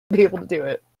be able to do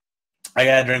it. I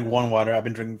gotta drink one water. I've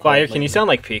been drinking cold. Fire, can you sound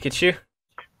like Pikachu?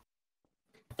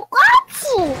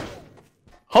 What?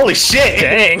 Holy shit!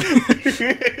 Dang!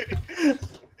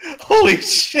 Holy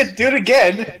shit, do it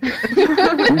again!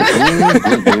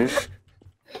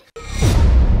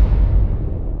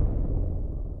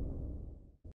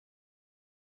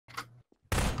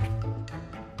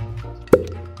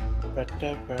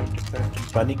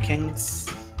 Bunny Kings.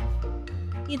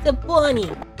 It's a bunny.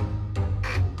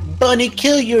 Bunny,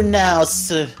 kill your now,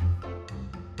 sir.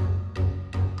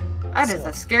 That is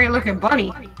a scary looking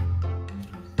bunny.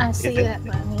 I see that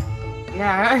bunny.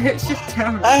 Yeah, it's just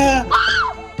terrible.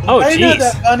 Oh, I know jeez.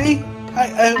 that bunny.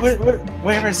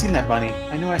 Where have I seen that bunny?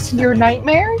 I know I seen Your that bunny.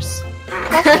 nightmares?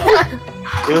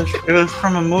 It was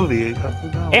from a movie.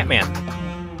 Ant-Man.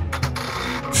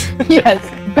 Yes.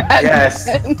 Yes.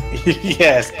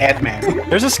 Yes, Ant-Man.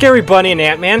 There's a scary bunny in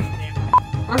Ant-Man.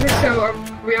 Okay, so are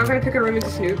we all gonna pick a room as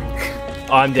a Snoop?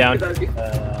 Oh, I'm down. I'm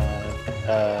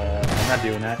not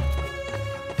doing that.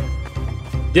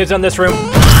 Dibs on this room.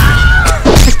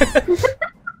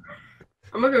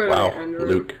 I'm gonna go Wow, to the end room.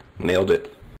 Luke, nailed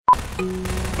it.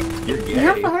 You're gay.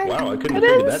 You're fine. Wow, I couldn't I have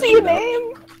figured didn't that see your shit out.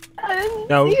 name. I didn't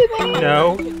No, see your name.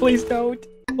 no, please don't.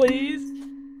 Please.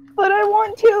 But I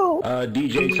want to.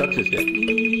 DJ sucks his dick.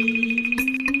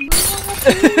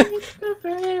 The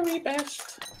very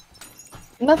best.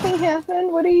 Nothing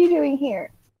happened. What are you doing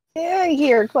here? Get out of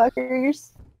here,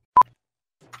 cluckers.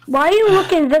 Why do you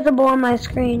look invisible on my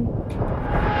screen?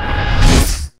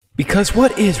 Because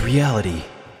what is reality?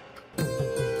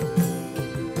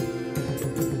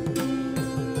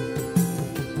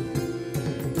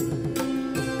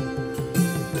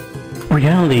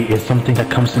 Reality is something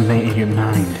that comes to me in your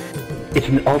mind. It's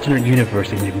an alternate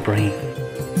universe in your brain.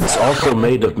 It's also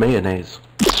made of mayonnaise.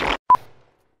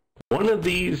 One of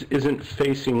these isn't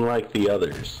facing like the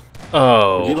others. Would you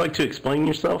Oh. like to explain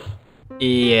yourself?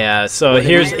 Yeah, so Wait,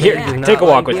 here, yeah, take a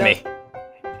walk with me.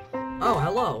 Oh,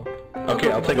 hello.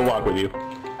 Okay, I'll take a walk with you.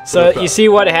 So, What's you up? see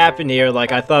what happened here,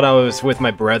 like, I thought I was with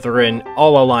my brethren,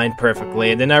 all aligned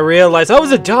perfectly, and then I realized I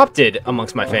was adopted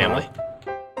amongst my family.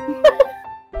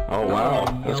 Oh wow,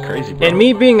 that's crazy, bro. And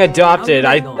me being adopted,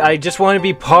 I just want to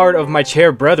be part of my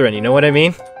chair brethren, you know what I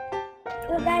mean?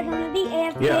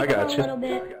 Yeah, I got you.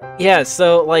 Yeah,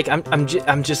 so, like,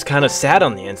 I'm just kind of sad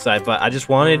on the inside, but I just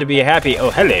wanted to be happy.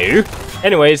 Oh, hello!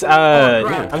 Anyways,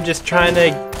 I'm just trying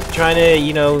to,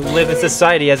 you know, live in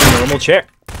society as a normal chair.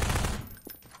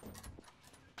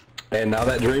 And now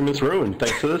that dream is ruined,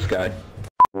 thanks to this guy.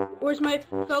 Where's my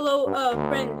fellow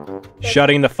friend?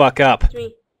 Shutting the fuck up. It's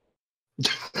me.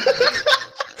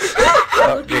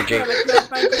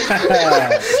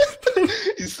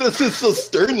 He says it so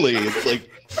sternly. It's like,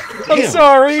 I'm damn.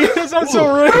 sorry, that sounds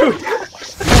so rude.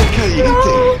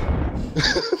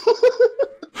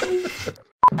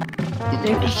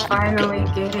 Nick is finally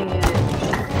getting it.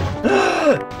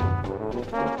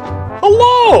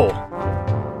 Hello!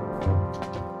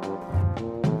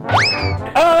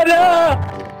 Oh no!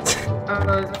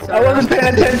 Oh, I wasn't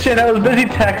paying attention. I was busy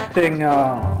texting.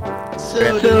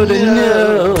 So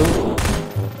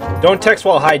Don't text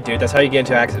while hide, dude. That's how you get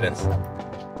into accidents.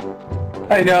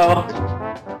 I know.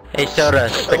 Hey, Soda. I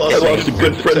lost a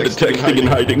good friend to texting and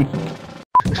hiding.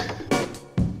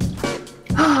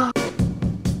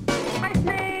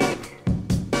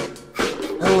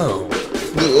 Hello.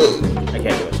 I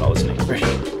can't do it, so I'll listen to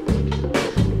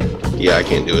you. Yeah, I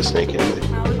can't do a snake either.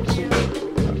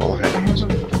 Oh, I have some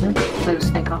little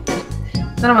snake off there.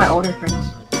 None of my older friends.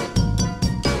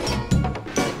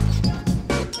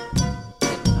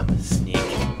 I'm a sneak.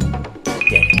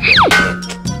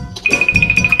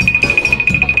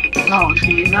 Oh,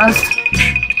 Jesus.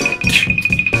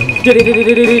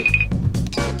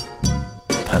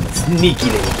 I'm a sneaky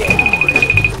little guy.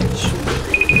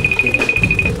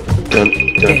 dun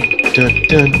dun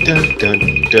dun dun dun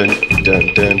dun dun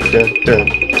dun dun dun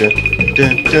dun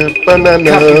dun dun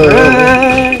banana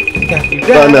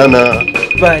banana.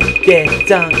 But there's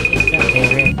something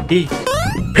already.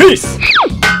 Peace!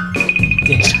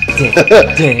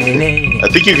 I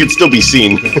think you can still be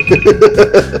seen.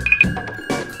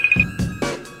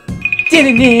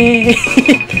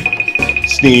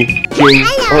 Sneaking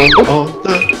on all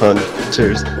the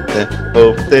hunters that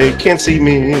hope they can't see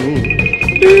me.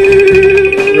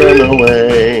 Run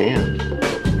away.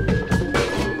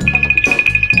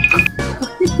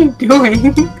 What are you doing?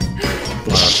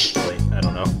 Honestly, I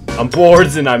don't know. I'm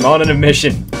bored and I'm on a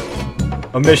mission.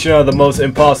 A mission of the most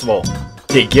impossible.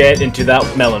 To get into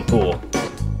that melon pool.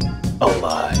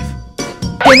 Alive.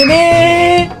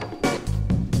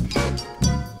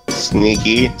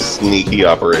 Sneaky, sneaky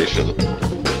operation.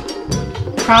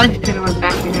 Probably could have went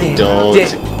back in there. no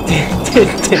one's...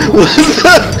 What's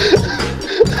that?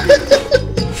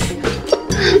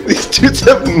 These dudes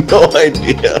have no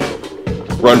idea.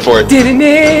 Run for it.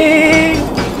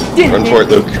 Run for it,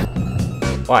 Luke.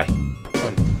 Why?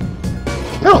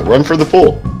 No, run for the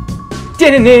pool.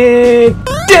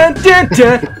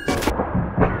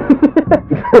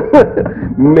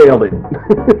 Nailed it.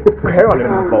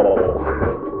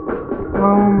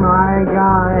 Oh my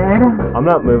god. I'm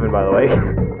not moving, by the way.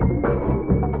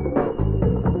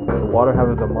 The water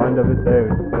has a mind of its own.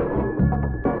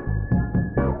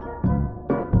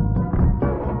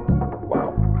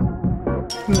 Wow.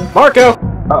 Marco!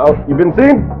 Uh-oh, you been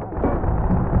seen?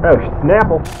 Oh,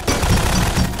 Snapple.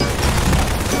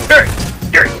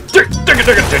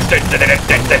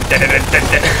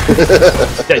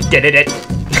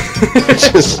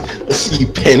 Just see you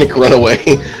panic, run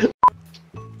away.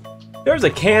 There's a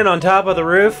can on top of the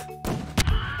roof.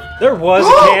 There was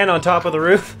a can on top of the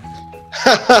roof. I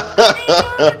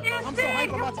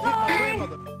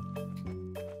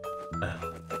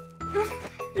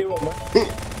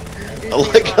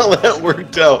like how that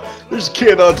worked out. There's a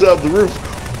can on top of the roof.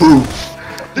 Boof.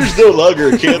 There's no longer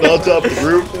a can on top of the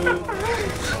roof.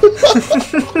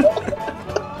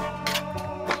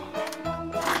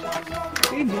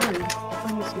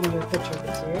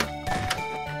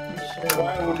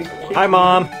 Hi,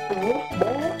 Mom.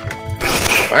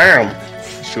 Bam.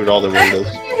 Shoot all the windows.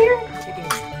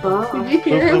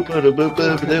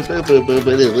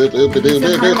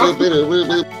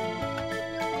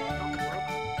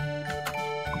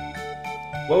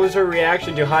 What was her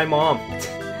reaction to hi, Mom?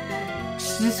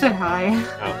 She just said hi.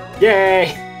 Oh.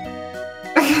 Yay!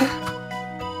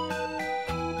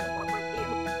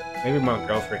 Maybe my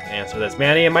girlfriend can answer this.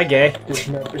 Manny, am I gay? This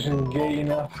map isn't gay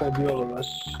enough for the all of us.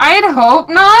 I'd hope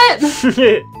not!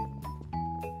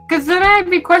 Because then I'd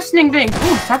be questioning things.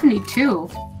 Ooh, 72.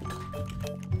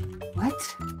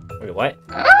 What? Wait, what?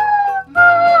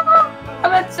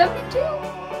 I'm at 72.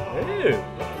 Ew.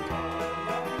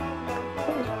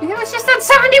 It was just at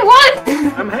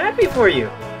 71! I'm happy for you.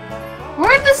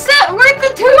 Where'd the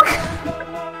toque?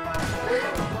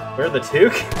 Where the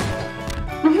toque?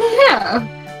 Yeah.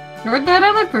 Where'd that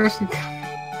other person go?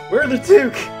 Where the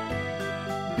toque?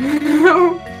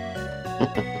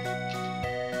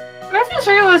 I just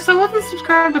realized I wasn't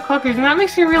subscribed to Cluckers, and that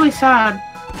makes me really sad.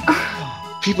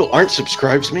 People aren't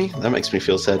subscribed to me? That makes me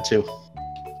feel sad too.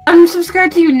 I'm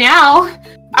subscribed to you now.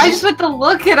 I just went to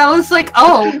look and I was like,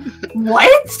 oh,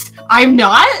 what? I'm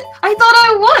not? I thought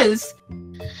I was.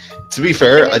 To be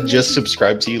fair, I just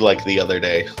subscribed to you like the other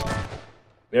day.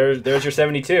 There's your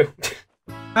 72.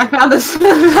 I found this.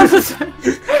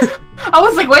 I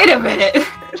was like, wait a minute.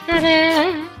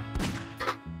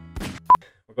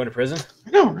 We're going to prison?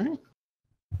 I know, right?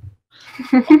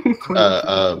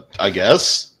 I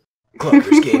guess.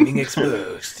 Cluckers Gaming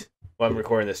Exposed. Well, I'm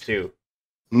recording this too.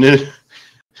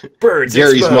 Birds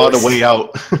Gary's exposed. mod, a way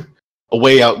out. A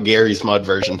way out Gary's mod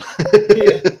version.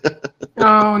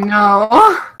 Oh no.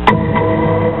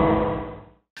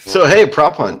 So hey,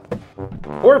 prop hunt.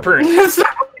 Or burn.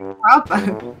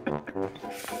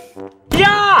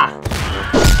 Yeah!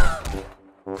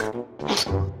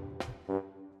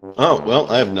 Oh, well,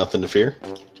 I have nothing to fear.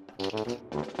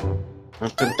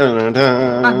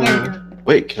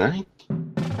 Wait, can I?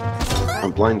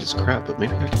 I'm blind as crap, but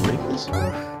maybe I can make this.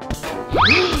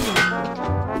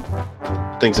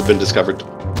 Things have been discovered.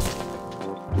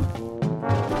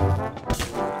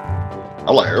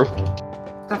 Hello.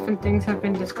 Stuff and things have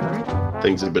been discovered.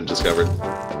 Things have been discovered.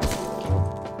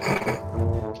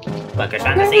 Cluckers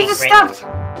found the You just secret.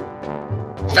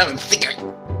 stopped. Found the secret.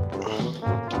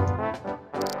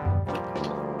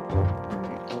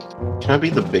 Can I be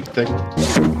the big thing?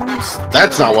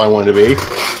 That's not what I want to be.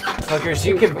 Cluckers,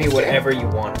 you can be whatever you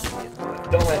want to be.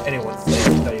 Don't let anyone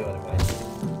tell you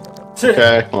otherwise.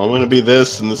 Okay, well, I'm going to be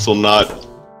this, and this will not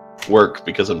work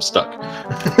because I'm stuck.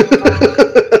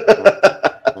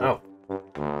 Oh.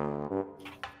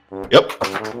 Yep.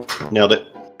 Nailed it.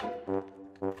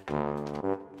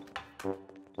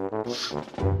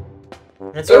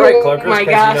 It's alright, Cluckers, my because you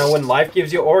gosh. know when life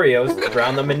gives you Oreos,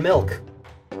 drown them in milk.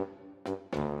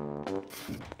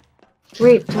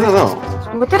 Wait, I don't know.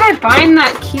 what did I bind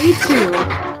that key to?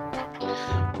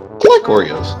 I like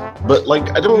Oreos, but like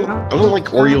I don't like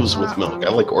Oreos with milk. I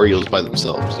like Oreos by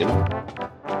themselves, you know.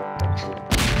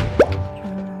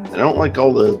 I don't like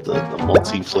all the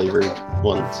malty flavored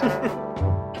ones. I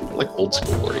like old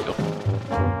school Oreo.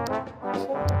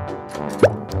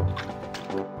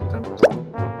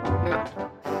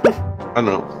 I don't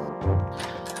know.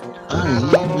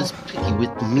 I was picky with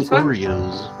me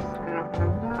Oreos.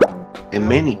 And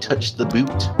Manny touched the boot.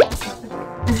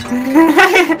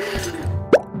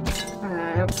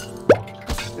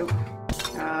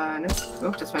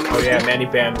 Nope, just my Oh yeah, Manny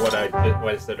banned what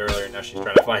I said earlier. Now she's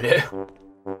trying to find it.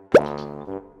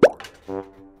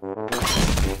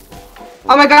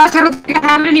 Oh my gosh, I don't think I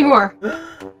have it anymore.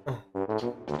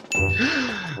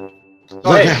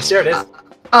 Oh, hey, there it is.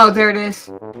 Oh, there it is.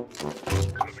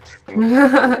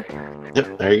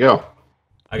 Yep, there you go.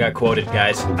 I got quoted,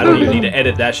 guys. I don't even need to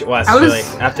edit that shit. Well, actually,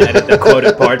 I have to edit the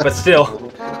quoted part, but still.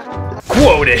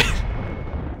 Quoted!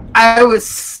 I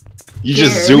was You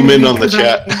just zoom in on the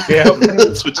chat. Yeah.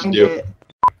 That's what you do.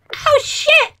 Oh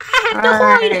shit! I have to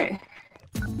hide.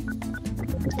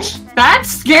 That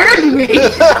scared me!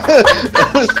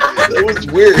 that was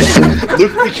weird.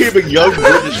 Luke became a young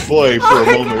British boy for a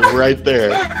moment right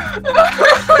there.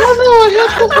 Oh no, I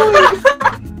have to hide.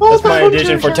 That's my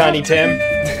audition for Tiny Tim.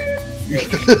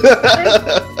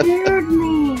 That scared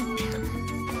me.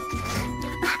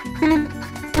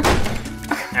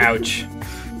 Ouch.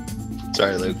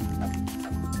 Sorry, Luke.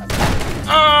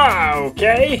 Ah,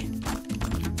 okay.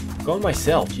 Going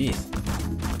myself, jeez.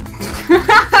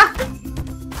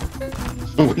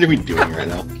 What are we doing right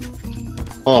now?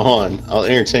 Oh, hold on. I'll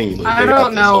entertain you, Luke. I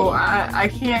don't know. I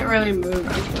can't really move.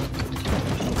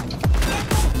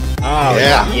 Oh,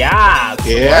 yeah. Yeah.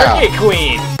 Yeah. Work it,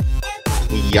 queen.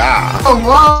 Yeah. Oh,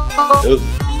 whoa. Oh.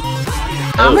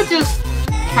 I'ma just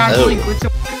casually glitch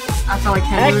away. That's all I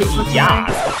can do. Heck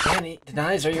yeah. Man,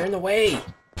 denies are you're in the way.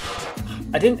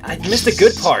 I missed a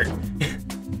good part.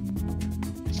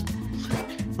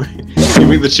 Give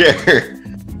me the chair.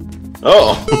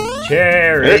 Oh.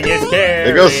 Cherry is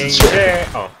There goes the chair.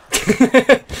 Oh.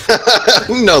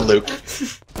 No, Luke.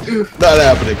 Not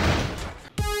happening.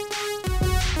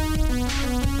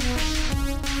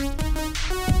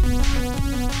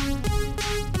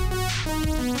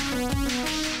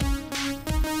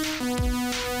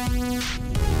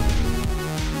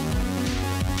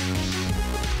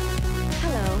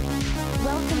 Hello.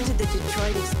 Welcome to the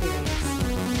Detroit Experience.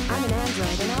 I'm an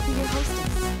android and I'll be your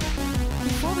hostess.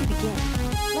 Before we begin,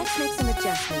 let's make some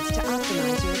adjustments to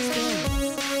optimize your experience.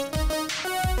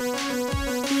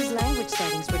 These language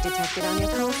settings were detected on your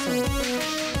console.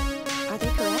 Are they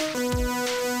correct?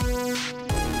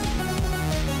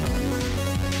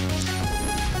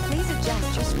 Please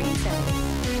adjust your screen settings.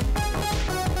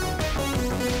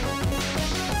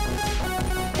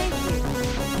 Thank you.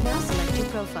 Now select your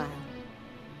profile.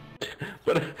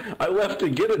 But I left to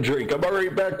get a drink. I'm already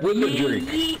back with the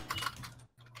drink.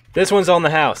 This one's on the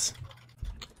house.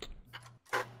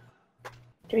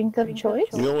 Drink of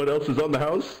choice? You know what else is on the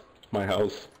house? My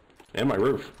house. And my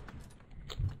roof.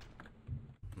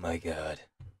 My god.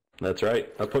 That's right.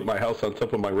 I put my house on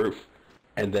top of my roof.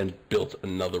 And then built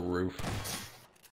another roof.